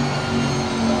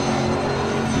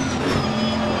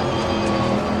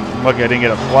 Lucky I didn't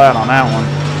get a flat on that one.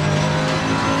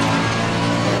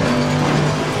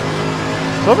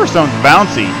 Silverstone's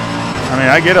bouncy. I mean,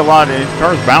 I get a lot of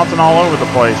cars bouncing all over the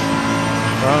place.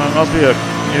 It must be it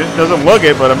doesn't look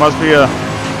it, but it must be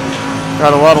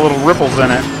got a lot of little ripples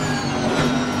in it.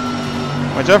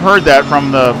 Which I've heard that from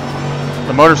the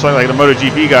motorcycle, like the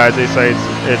MotoGP guys, they say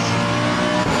it's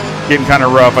getting kind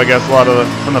of rough. I guess a lot of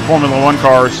from the Formula One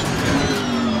cars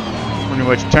pretty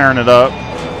much tearing it up.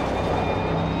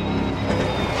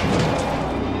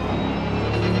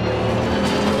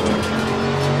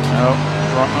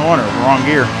 No wonder, wrong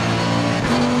gear.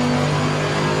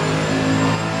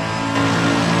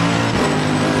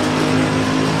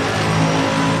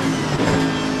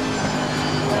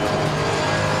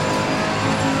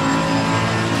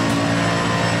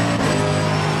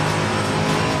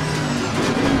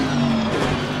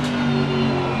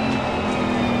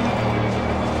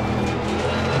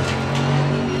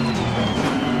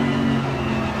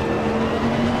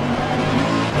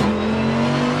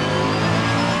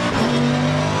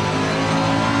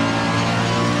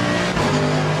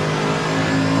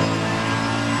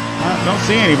 Don't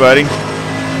see anybody.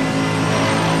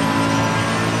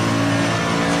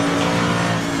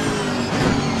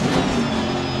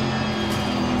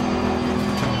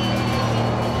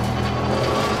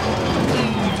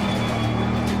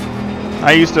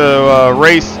 I used to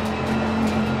race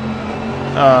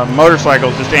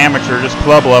motorcycles, just amateur, just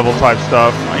club level type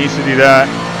stuff. I used to do that.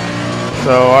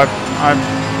 So I've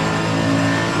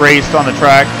raced on the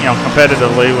track,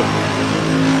 competitively,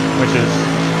 which is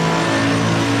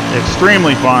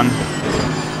extremely fun.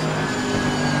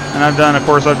 And I've done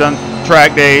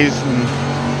track days and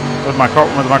with my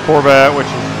Corvette, which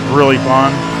is really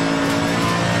fun.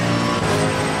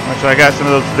 Which I got some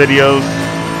of those videos.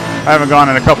 I haven't gone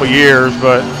in a couple years,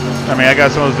 but I mean, I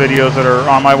got some of those videos that are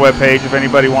on my webpage. If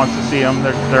anybody wants to see them,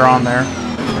 they're on there.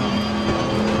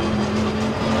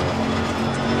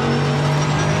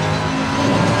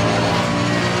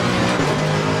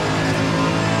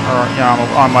 Or,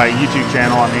 on my YouTube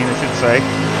channel, I should say.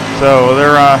 So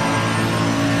they're, I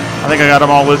think I got them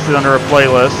all listed under a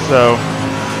playlist. So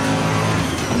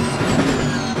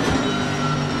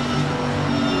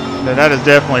that is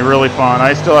definitely really fun.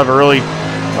 I still have a really,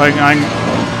 I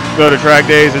go to track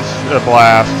days. It's a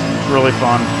blast. It's really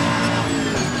fun.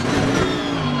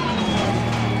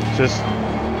 It's just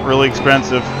really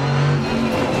expensive.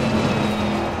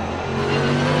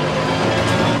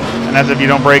 And that's if you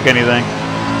don't break anything.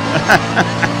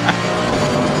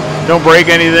 Don't break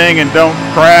anything and don't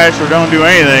crash or don't do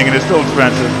anything, and it's still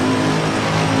expensive.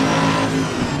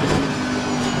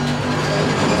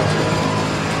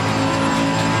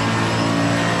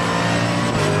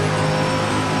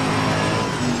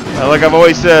 Like I've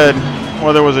always said,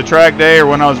 whether it was a track day or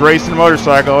when I was racing a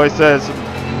motorcycle, I always said it's the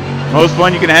most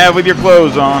fun you can have with your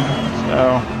clothes on.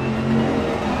 So.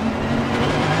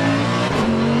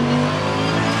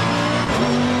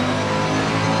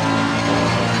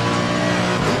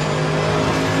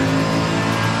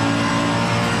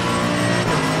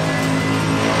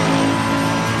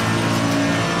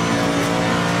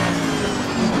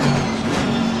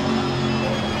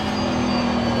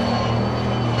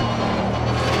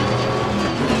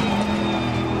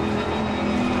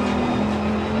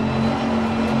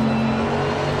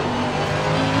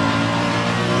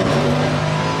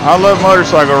 I love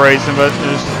motorcycle racing, but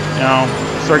just,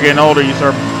 start getting older, you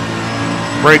start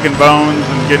breaking bones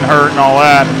and getting hurt and all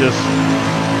that, and just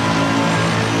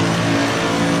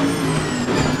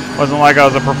wasn't like I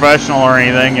was a professional or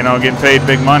anything, getting paid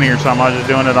big money or something. I was just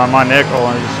doing it on my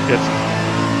nickel, and it just gets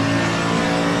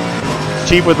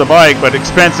cheap with the bike, but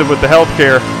expensive with the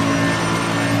healthcare.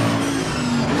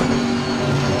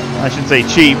 I shouldn't say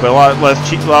cheap, but a lot less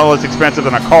expensive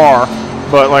than a car.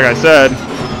 But like I said,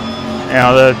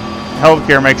 the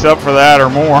healthcare makes up for that or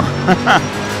more.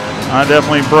 I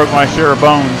definitely broke my share of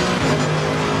bones.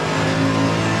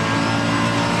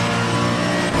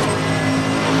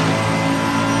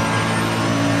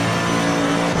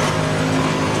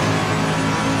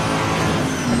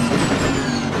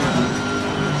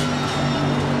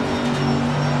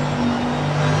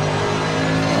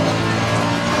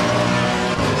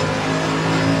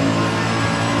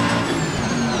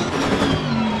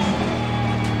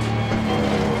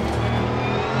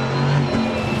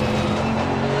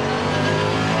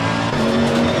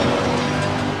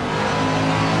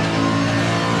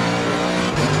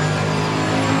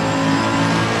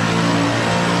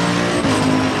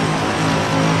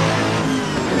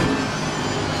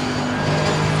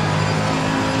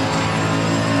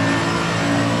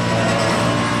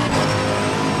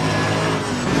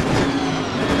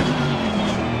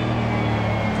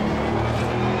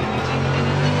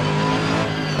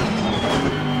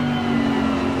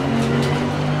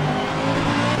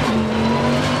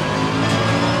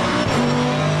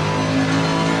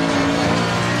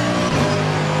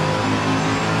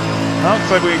 Well,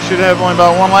 looks like we should have only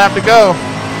about one lap to go.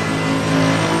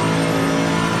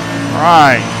 All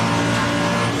right.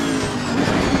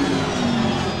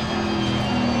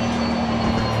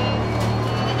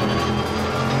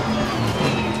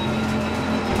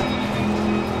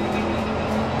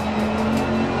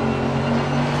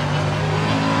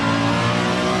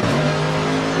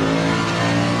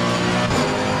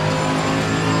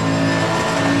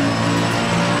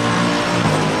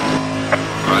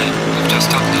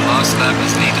 Last lap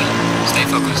as leader. Stay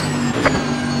focused.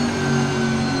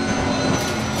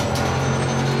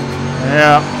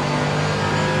 Yeah.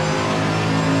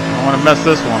 I don't want to mess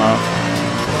this one up.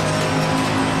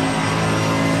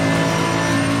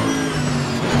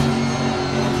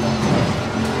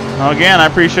 Well, again, I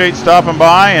appreciate stopping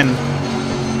by and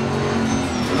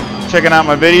checking out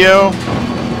my video.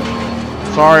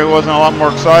 Sorry it wasn't a lot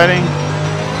more exciting.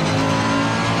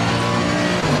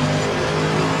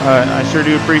 I sure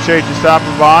do appreciate you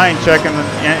stopping by and checking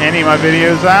any of my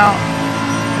videos out.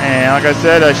 And like I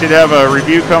said, I should have a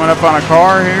review coming up on a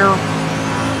car here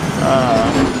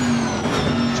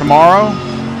tomorrow.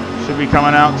 Should be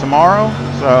coming out tomorrow.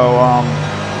 So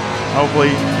hopefully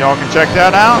y'all can check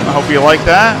that out. I hope you like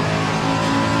that.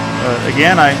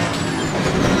 Again, I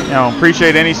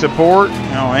appreciate any support,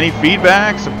 any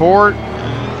feedback, support.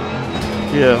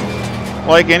 Yeah,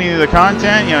 like any of the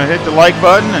content, hit the like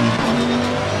button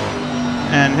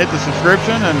and hit the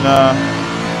subscription and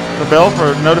the bell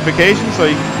for notifications, so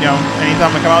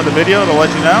anytime I come out with a video, it'll let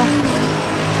you know.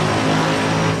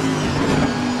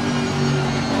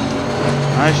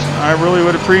 I really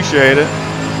would appreciate it.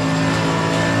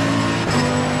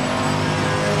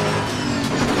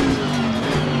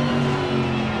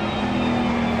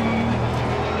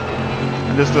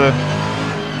 And just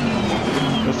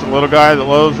a little guy that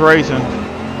loves racing.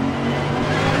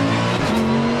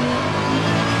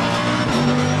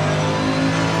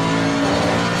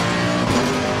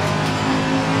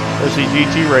 Especially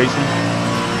GT racing.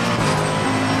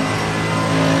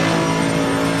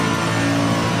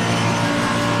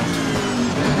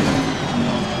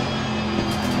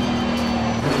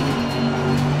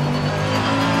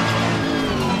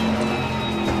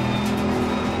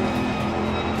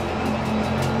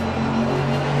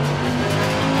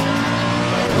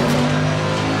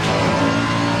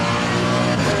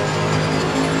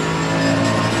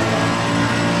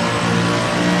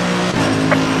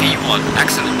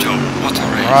 Excellent job. What a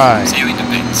race. Right. See you in the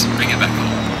pits. Bring it back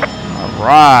home. All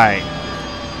right.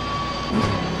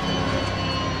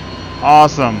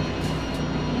 Awesome.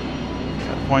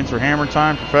 Got points for hammer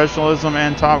time, professionalism,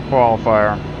 and top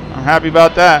qualifier. I'm happy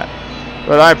about that.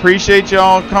 But I appreciate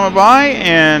y'all coming by,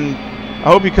 and I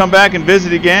hope you come back and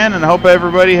visit again, and I hope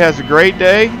everybody has a great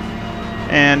day,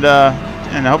 and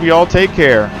I hope you all take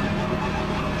care.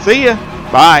 See ya.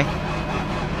 Bye.